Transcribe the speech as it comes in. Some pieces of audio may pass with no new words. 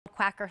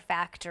Quacker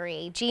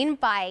Factory. Jean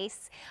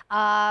Bice,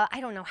 I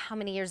don't know how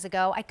many years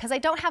ago, because I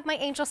don't have my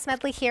Angel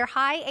Smedley here.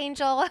 Hi,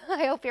 Angel.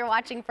 I hope you're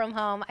watching from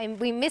home.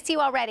 We miss you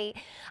already,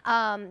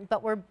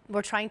 but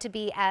we're trying to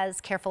be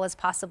as careful as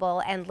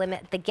possible and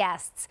limit the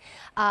guests.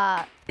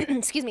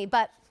 Excuse me,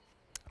 but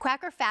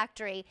Quacker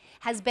Factory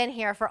has been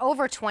here for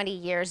over 20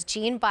 years.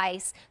 Jean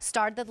Bice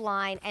started the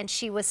line, and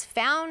she was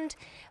found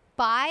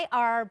by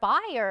our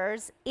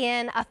buyers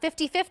in a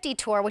 50-50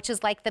 tour, which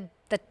is like the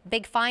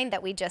big find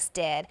that we just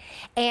did.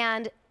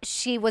 And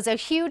she was a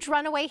huge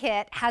runaway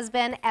hit, has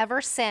been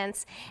ever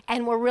since,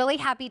 and we're really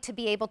happy to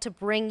be able to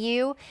bring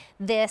you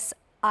this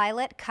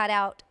Eyelet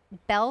Cutout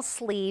bell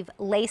sleeve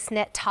lace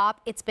knit top.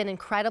 It's been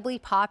incredibly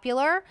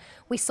popular.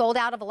 We sold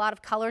out of a lot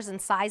of colors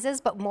and sizes,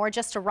 but more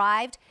just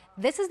arrived.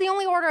 This is the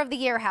only order of the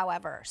year,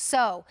 however.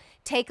 So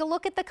take a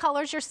look at the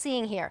colors you're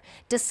seeing here.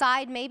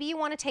 Decide maybe you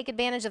want to take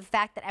advantage of the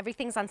fact that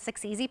everything's on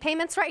 6 easy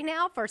payments right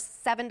now for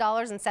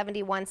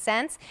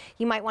 $7.71.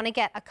 You might want to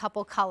get a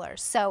couple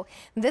colors. So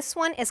this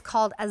one is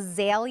called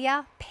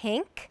Azalea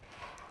Pink.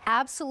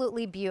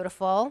 Absolutely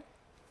beautiful.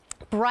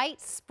 Bright,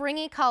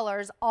 springy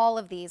colors, all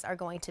of these are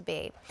going to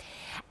be.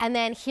 And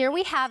then here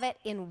we have it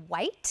in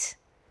white.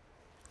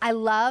 I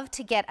love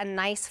to get a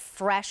nice,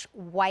 fresh,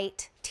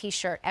 white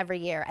t-shirt every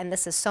year, and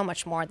this is so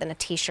much more than a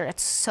t-shirt.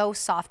 It's so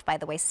soft, by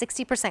the way,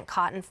 60%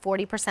 cotton,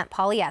 40%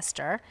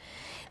 polyester.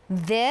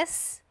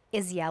 This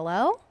is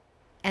yellow,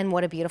 and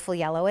what a beautiful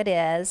yellow it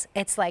is.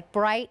 It's like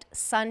bright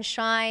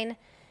sunshine,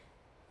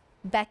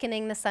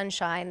 beckoning the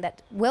sunshine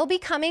that will be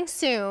coming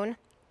soon.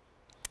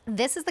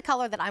 This is the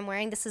color that I'm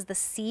wearing. This is the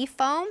sea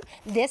foam.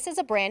 This is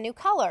a brand new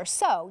color.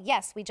 So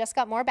yes, we just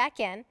got more back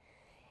in.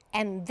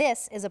 And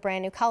this is a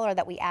brand new color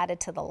that we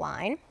added to the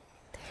line.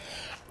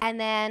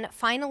 And then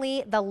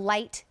finally, the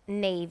light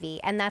navy.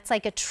 And that's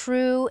like a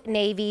true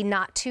navy,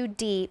 not too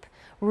deep.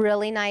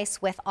 Really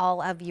nice with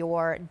all of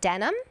your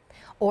denim.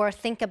 Or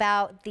think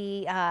about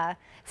the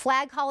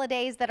flag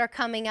holidays that are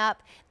coming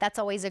up. That's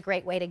always a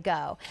great way to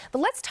go. But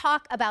let's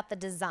talk about the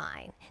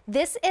design.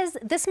 This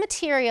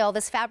material,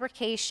 this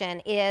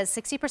fabrication is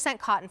 60%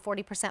 cotton,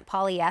 40%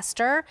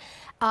 polyester.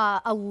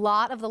 A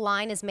lot of the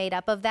line is made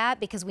up of that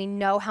because we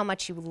know how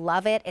much you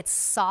love it. It's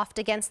soft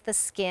against the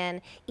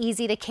skin,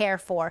 easy to care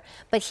for.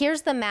 But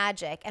here's the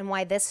magic and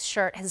why this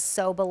shirt is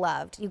so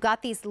beloved. You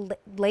got these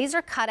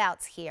laser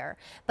cutouts here,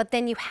 but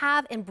then you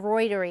have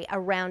embroidery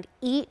around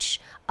each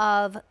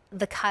of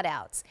the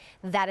cutouts.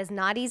 That is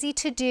not easy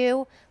to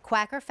do.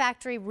 Quacker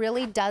Factory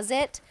really does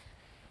it,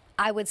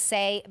 I would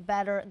say,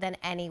 better than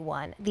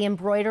anyone. The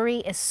embroidery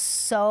is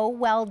so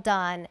well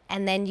done,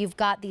 and then you've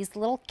got these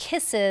little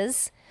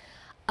kisses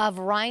of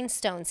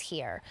rhinestones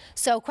here.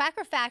 So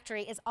Quacker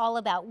Factory is all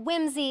about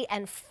whimsy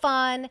and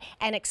fun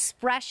and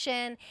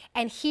expression,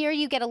 and here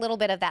you get a little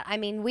bit of that. I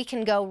mean, we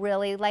can go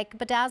really like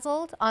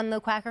bedazzled on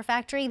the Quacker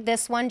Factory.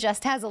 This one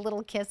just has a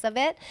little kiss of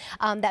it.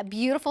 That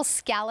beautiful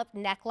scalloped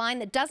neckline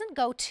that doesn't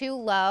go too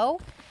low.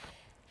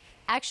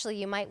 Actually,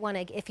 you might want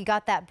to, if you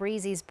got that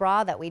Breezy's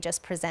bra that we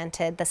just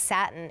presented, the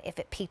satin, if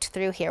it peeked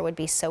through here, would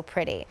be so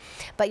pretty.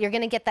 But you're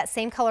going to get that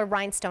same color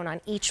rhinestone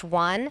on each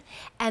one,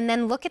 and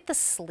then look at the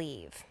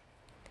sleeve.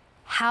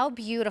 How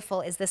beautiful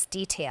is this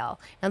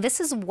detail? Now this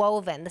is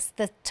woven,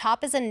 the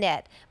top is a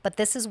knit, but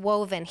this is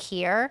woven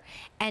here,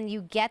 and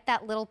you get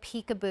that little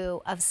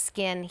peekaboo of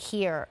skin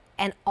here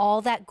and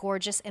all that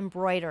gorgeous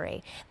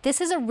embroidery.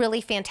 This is a really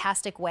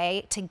fantastic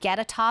way to get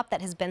a top that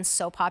has been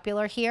so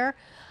popular here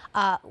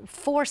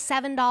for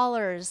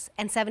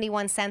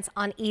 $7.71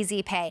 on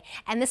Easy Pay.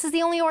 And this is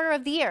the only order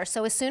of the year.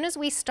 So as soon as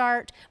we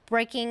start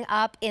breaking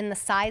up in the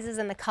sizes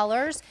and the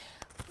colors,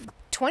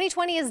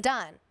 2020 is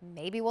done.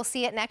 Maybe we'll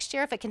see it next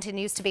year if it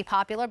continues to be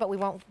popular, but we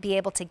won't be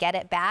able to get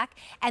it back.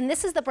 And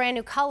this is the brand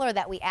new color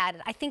that we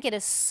added. I think it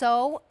is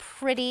so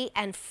pretty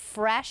and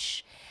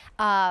fresh.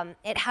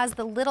 It has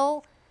the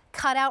little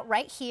cutout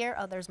right here.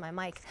 Oh, there's my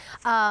mic.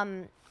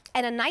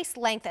 And a nice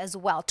length as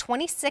well,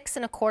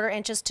 26¼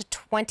 inches to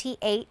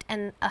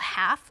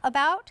 28½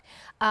 about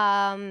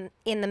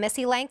in the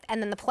Missy length,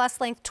 and then the plus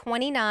length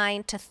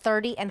 29 to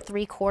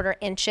 30¾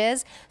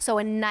 inches. So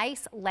a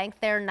nice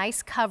length there,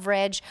 nice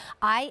coverage.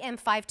 I am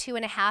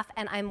 5'2½"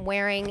 and I'm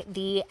wearing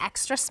the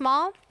extra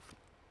small.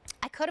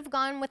 I could have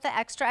gone with the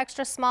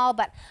extra small,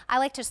 but I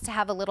like just to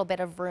have a little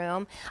bit of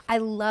room. I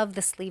love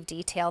the sleeve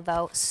detail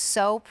though,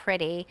 so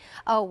pretty.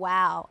 Oh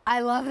wow, I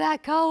love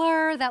that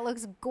color. That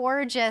looks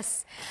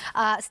gorgeous.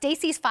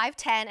 Stacy's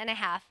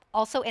 5'10½",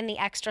 also in the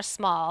extra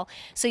small.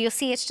 So you'll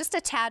see it's just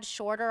a tad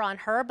shorter on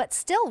her, but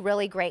still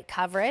really great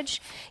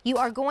coverage. You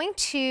are going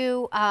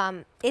to,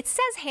 it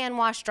says hand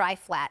wash dry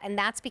flat, and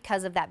that's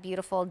because of that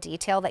beautiful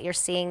detail that you're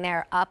seeing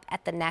there up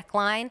at the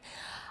neckline.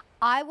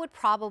 I would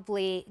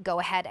probably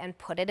go ahead and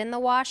put it in the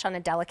wash on a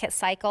delicate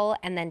cycle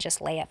and then just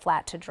lay it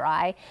flat to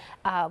dry.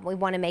 We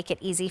want to make it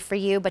easy for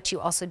you, but you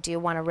also do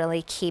want to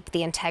really keep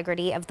the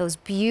integrity of those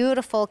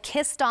beautiful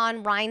kissed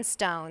on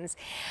rhinestones.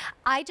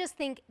 I just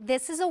think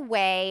this is a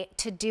way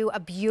to do a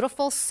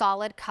beautiful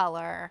solid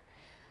color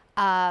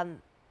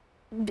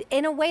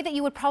in a way that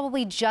you would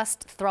probably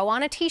just throw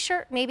on a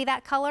t-shirt, maybe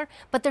that color,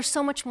 but there's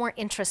so much more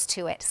interest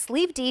to it.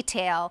 Sleeve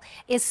detail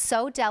is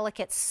so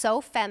delicate,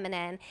 so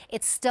feminine.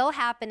 It's still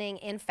happening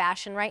in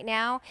fashion right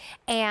now,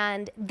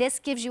 and this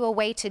gives you a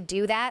way to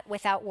do that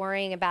without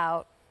worrying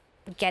about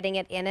getting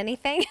it in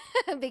anything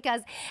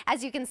because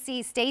as you can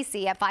see,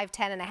 Stacy at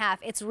 5'10½",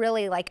 it's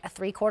really like a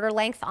 3/4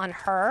 length on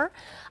her.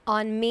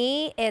 On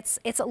me, it's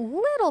a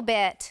little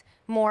bit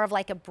more of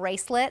like a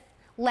bracelet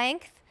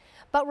length.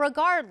 But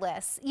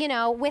regardless, you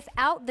know,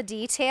 without the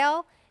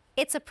detail,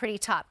 it's a pretty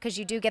top because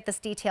you do get this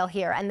detail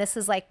here, and this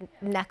is like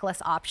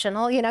necklace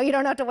optional. You know, you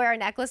don't have to wear a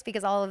necklace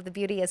because all of the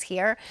beauty is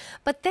here.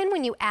 But then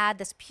when you add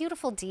this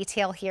beautiful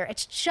detail here,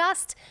 it's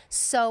just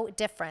so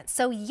different.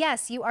 So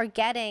yes, you are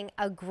getting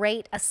a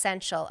great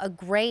essential, a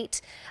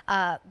great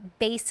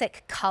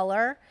basic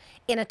color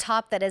in a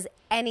top that is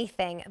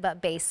anything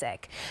but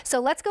basic.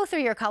 So let's go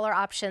through your color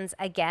options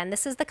again.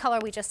 This is the color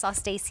we just saw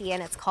Stacy in.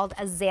 It's called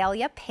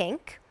Azalea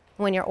Pink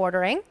when you're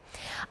ordering.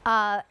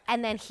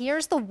 And then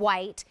here's the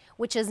white,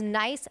 which is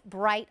nice,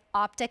 bright,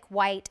 optic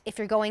white. If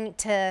you're going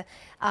to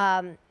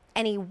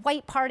any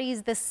white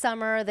parties this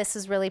summer, this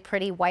is really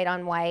pretty. White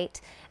on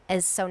white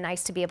is so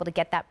nice to be able to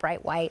get that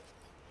bright white.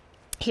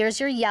 Here's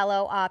your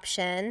yellow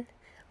option.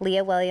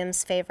 Leah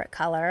Williams' favorite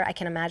color. I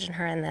can imagine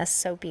her in this,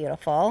 so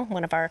beautiful.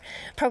 One of our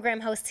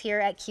program hosts here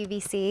at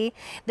QVC.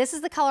 This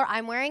is the color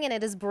I'm wearing, and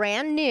it is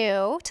brand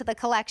new to the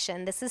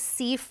collection. This is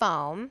Sea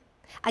Foam.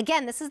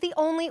 Again, this is the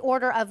only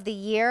order of the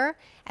year,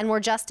 and we're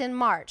just in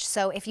March.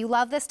 So if you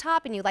love this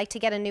top and you'd like to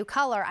get a new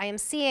color, I am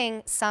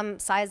seeing some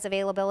size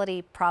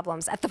availability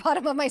problems at the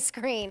bottom of my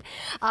screen,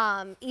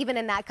 even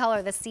in that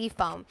color, the Sea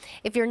Foam.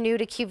 If you're new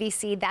to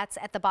QVC, that's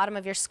at the bottom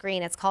of your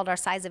screen. It's called our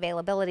size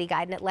availability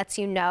guide, and it lets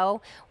you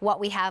know what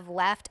we have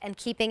left. And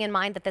keeping in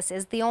mind that this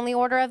is the only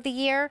order of the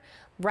year,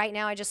 right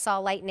now I just saw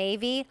light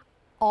navy.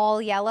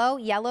 All yellow.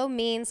 Yellow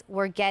means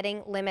we're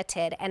getting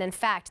limited. And in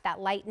fact, that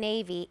light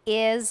navy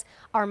is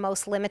our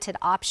most limited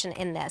option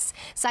in this.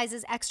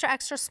 Sizes extra,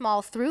 extra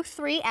small through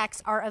 3X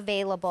are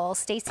available.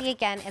 Stacy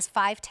again is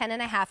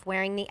 5'10½",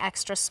 wearing the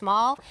extra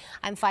small.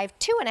 I'm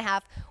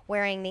 5'2½",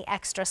 wearing the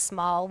extra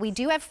small. We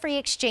do have free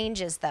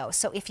exchanges though.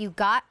 So if you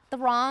got the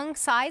wrong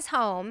size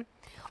home,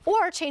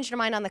 or change your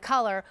mind on the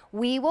color,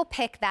 we will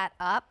pick that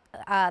up,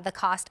 the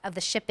cost of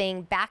the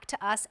shipping back to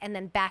us and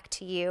then back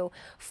to you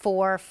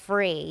for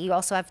free. You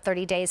also have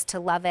 30 days to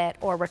love it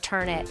or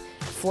return it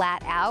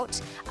flat out.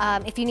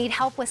 If you need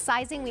help with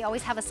sizing, we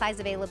always have a size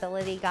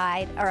availability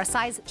guide, or a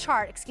size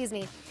chart, excuse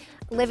me,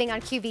 living on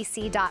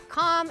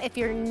QVC.com. If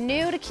you're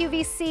new to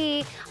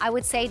QVC, I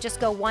would say just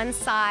go one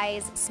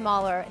size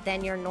smaller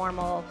than your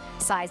normal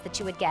size that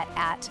you would get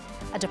at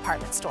a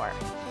department store.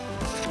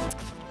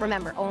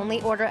 Remember,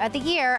 only order of the year